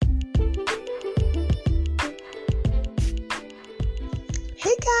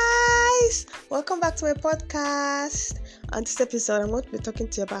Welcome back to my podcast. On this episode, I'm going to be talking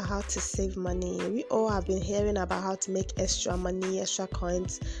to you about how to save money. We all have been hearing about how to make extra money, extra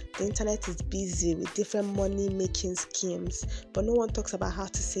coins. The internet is busy with different money-making schemes, but no one talks about how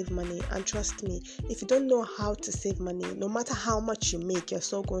to save money. And trust me, if you don't know how to save money, no matter how much you make, you're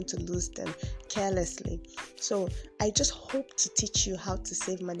still going to lose them carelessly. So I just hope to teach you how to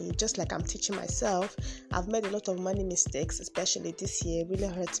save money, just like I'm teaching myself. I've made a lot of money mistakes, especially this year. It really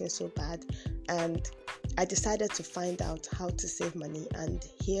hurts me so bad. And I decided to find out how to save money, and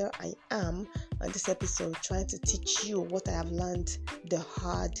here I am on this episode trying to teach you what I have learned the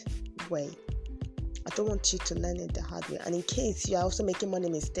hard way. I don't want you to learn it the hard way, and in case you are also making money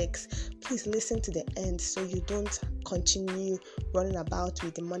mistakes, please listen to the end so you don't continue running about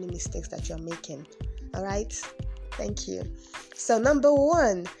with the money mistakes that you are making. Alright? Thank you. So number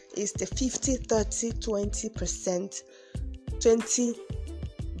one is the 50-30-20% 20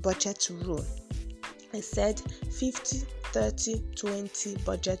 budget rule. I said 50-30-20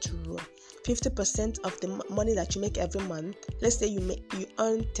 budget rule. 50% of the money that you make every month, let's say you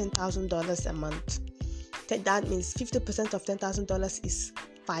earn $10,000 a month. That means 50% of $10,000 is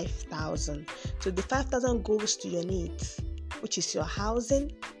 $5,000. So the $5,000 goes to your needs, which is your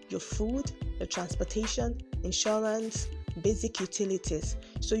housing, your food, your transportation, insurance, basic utilities.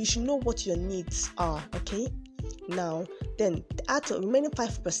 So you should know what your needs are, okay? Now, then add the remaining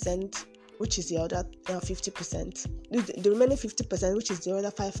 5%, which is the other 50%. The remaining 50%, which is the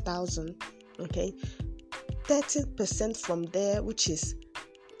other $5,000. Okay, 30% from there, which is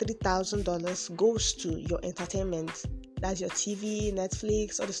 $3,000, goes to your entertainment. That's your TV,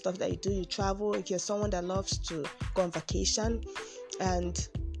 Netflix, all the stuff that you do. You travel. If you're someone that loves to go on vacation, and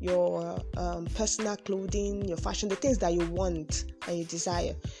your personal clothing, your fashion, the things that you want and you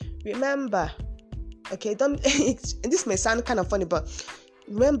desire. Remember, okay, this may sound kind of funny, but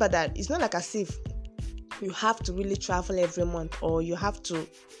remember that it's not like as if you have to really travel every month or you have to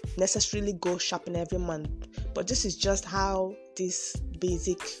necessarily go shopping every month. But this is just how this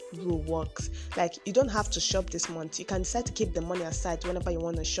basic rule works. Like, you don't have to shop this month. You can decide to keep the money aside whenever you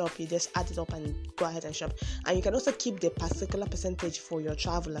want to shop. You just add it up and go ahead and shop. And you can also keep the particular percentage for your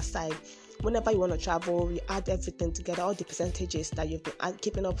travel aside. Whenever you want to travel, you add everything together, all the percentages that you've been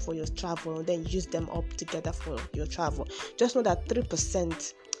keeping up for your travel, and then use them up together for your travel. Just know that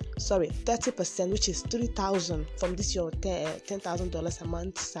 30%, which is $3,000 from this your $10,000 a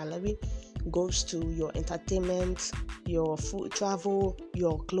month salary, goes to your entertainment, your food, travel,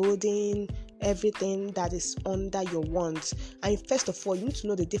 your clothing, everything that is under your wants. And first of all, you need to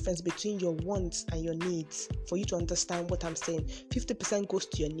know the difference between your wants and your needs for you to understand what I'm saying. 50% goes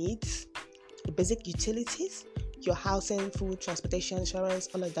to your needs, the basic utilities, your housing, food, transportation, insurance,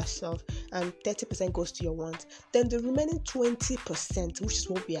 all of that stuff, and 30% goes to your wants. Then the remaining 20%, which is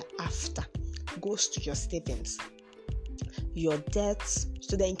what we are after, goes to your savings, your debts,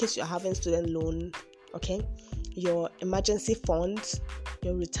 so that in case you're having student loan, okay, your emergency funds,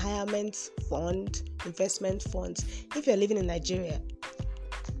 your retirement fund, investment funds. If you're living in Nigeria,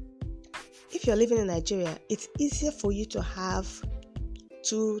 it's easier for you to have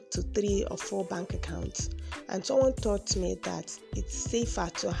 2 to 3 or 4 bank accounts. And someone taught me that it's safer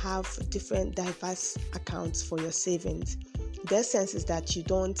to have different diverse accounts for your savings. The essence is that you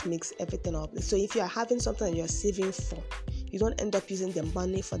don't mix everything up. So if you are having something that you're saving for, you don't end up using the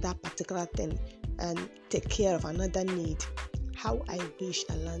money for that particular thing and take care of another need. How I wish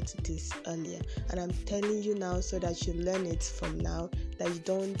I learned this earlier. And I'm telling you now so that you learn it from now, that you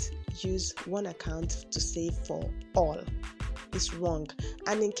don't use one account to save for all. It's wrong.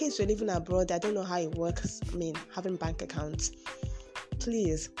 And in case you're living abroad, I don't know how it works, having bank accounts.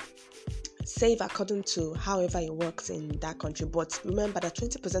 Please save according to however it works in that country. But remember that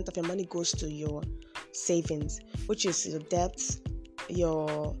 20% of your money goes to your savings, which is your debts,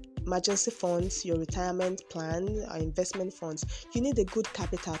 your emergency funds, your retirement plan, or investment funds. You need a good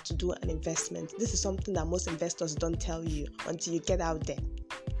capital to do an investment. This is something that most investors don't tell you until you get out there.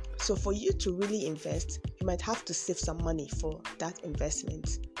 So for you to really invest, you might have to save some money for that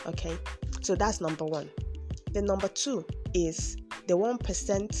investment. Okay, so that's number one. Then number two is the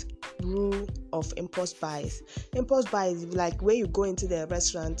 1% rule of impulse buys. Impulse buys is like where you go into the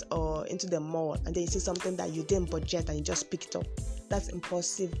restaurant or into the mall and then you see something that you didn't budget and you just pick it up. That's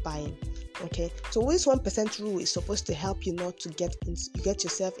impulsive buying. Okay, so this 1% rule is supposed to help you not to get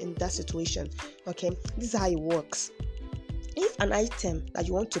yourself in that situation. Okay, this is how it works. If an item that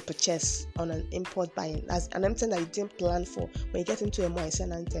you want to purchase on an impulse buying, as an item that you didn't plan for, when you get into a mall, it's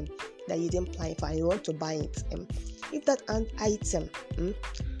an item that you didn't plan for and you want to buy it. If that item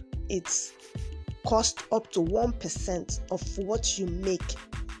it's cost up to 1% of what you make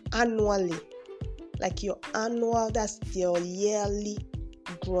annually, like your annual, that's your yearly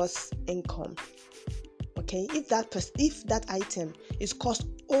gross income. Okay, if that item is cost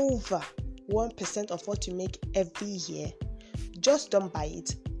over 1% of what you make every year, just don't buy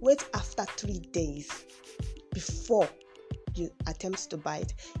it. Wait after 3 days before you attempt to buy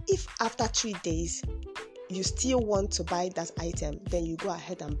it. If after 3 days you still want to buy that item, then you go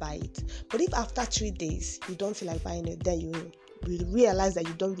ahead and buy it. But if after 3 days you don't feel like buying it, then you will realize that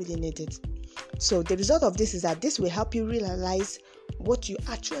you don't really need it. So the result of this is that this will help you realize what you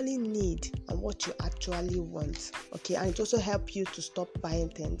actually need and what you actually want. Okay, and it also help you to stop buying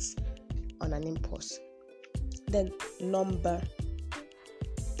things on an impulse. Then number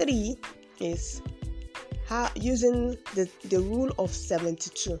 3 is using the rule of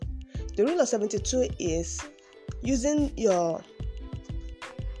 72. The rule of 72 is the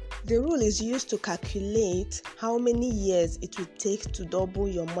rule is used to calculate how many years it will take to double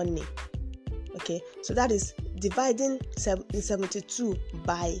your money. Okay, so that is dividing 72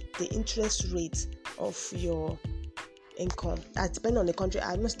 by the interest rate of your income. That depends on the country.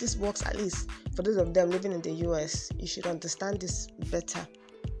 I know this works, at least for those of them living in the US. You should understand this better.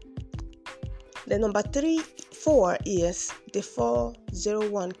 The number 4 is the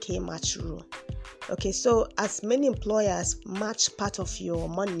 401k match rule. Okay, so as many employers match part of your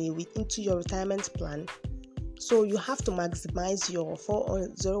money into your retirement plan, so you have to maximize your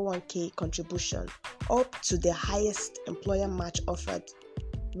 401k contribution up to the highest employer match offered.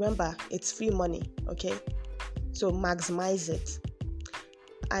 Remember, it's free money, okay? So maximize it.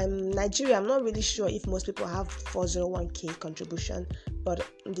 Nigeria, I'm not really sure if most people have 401k contribution, but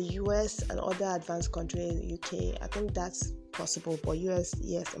in the US and other advanced countries, UK, I think that's possible. But US,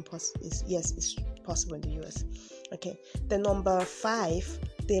 yes, it's possible in the US. Okay. The number 5,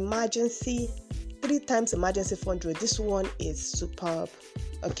 the 3 times emergency fund rate. This one is superb.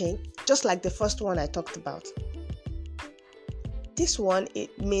 Okay, just like the first one I talked about. This one,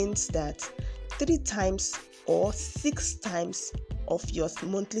 it means that 3 times or 6 times of your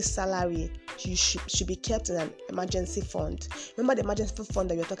monthly salary you should be kept in an emergency fund. Remember the emergency fund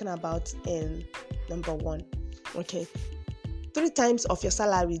that you're talking about in number 1. Okay, 3 times of your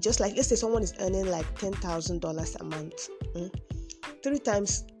salary, just like let's say someone is earning like $10,000 a month. 3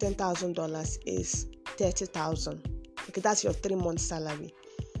 times $10,000 is $30,000. Okay, that's your 3 month salary.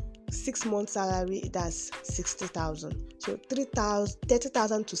 6 month salary, that's $60,000. So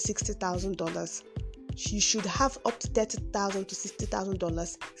 $30,000 to $60,000. You should have up to $30,000 to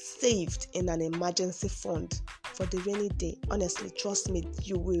 $60,000 saved in an emergency fund for the rainy day. Honestly, trust me,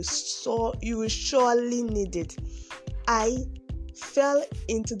 you will surely need it. I fell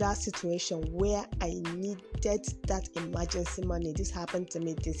into that situation where I needed that emergency money. This happened to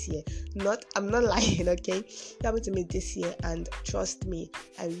me this year. I'm not lying, okay? It happened to me this year, and trust me,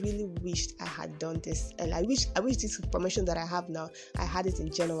 I really wished I had done this. And I wish this information that I have now, I had it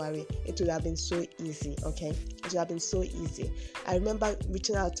in January. It would have been so easy, okay? It would have been so easy. I remember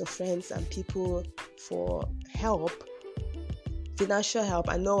reaching out to friends and people for help, financial help,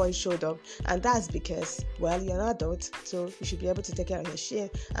 and no one showed up. And that's because, well, you're an adult, so you should be able to take care of your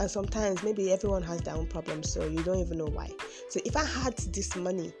shit. And sometimes maybe everyone has their own problems, so you don't even know why. So if I had this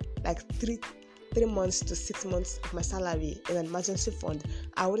money, like 3 months to 6 months of my salary in an emergency fund,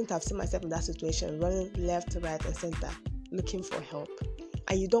 I wouldn't have seen myself in that situation, running left, right, and center looking for help.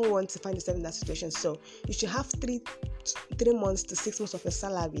 And you don't want to find yourself in that situation, so you should have 3 months to 6 months of your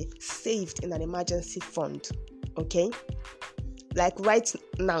salary saved in an emergency fund. Okay, like right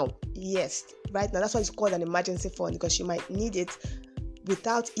now. Yes, right now. That's why it's called an emergency fund, because you might need it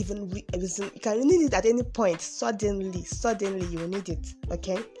without even reason. You can need it at any point. Suddenly you will need it.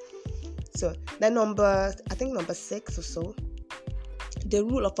 Okay, so that number 6 or so, the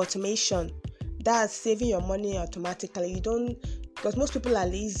rule of automation. That's saving your money automatically. You don't, because most people are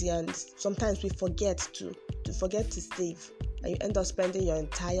lazy, and sometimes we forget to save, and you end up spending your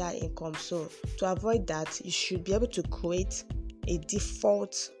entire income. So to avoid that, you should be able to create a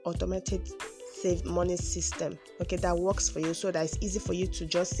default automated save money system, okay, that works for you, so that it's easy for you to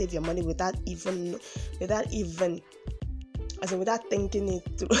just save your money without thinking it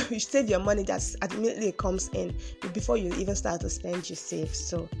through. You save your money that immediately comes in before you even start to spend. You save.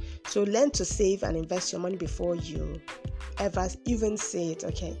 So learn to save and invest your money before you ever even say it.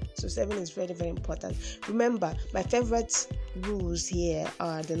 Okay, so saving is very, very important. Remember, my favorite rules here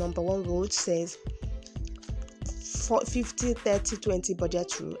are the number 1 rule, which says 50, 30, 20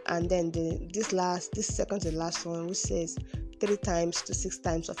 budget rule, and then this second to last one, which says 3 times to 6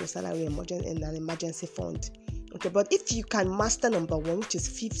 times of your salary in an emergency fund. Okay, but if you can master number 1, which is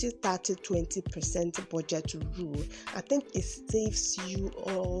 50, 30, 20% budget rule, I think it saves you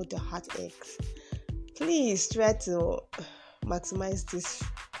all the heartaches. please try to maximize these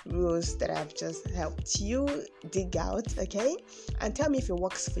rules that I've just helped you dig out, okay? And tell me if it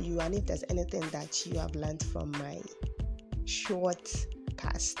works for you and if there's anything that you have learned from my short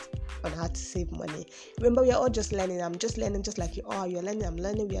cast on how to save money. Remember, we are all just learning. I'm just learning just like you are. You're learning, I'm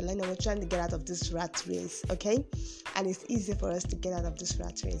learning, we are learning. We're trying to get out of this rat race, okay? And it's easy for us to get out of this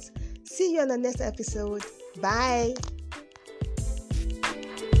rat race. See you on the next episode. Bye.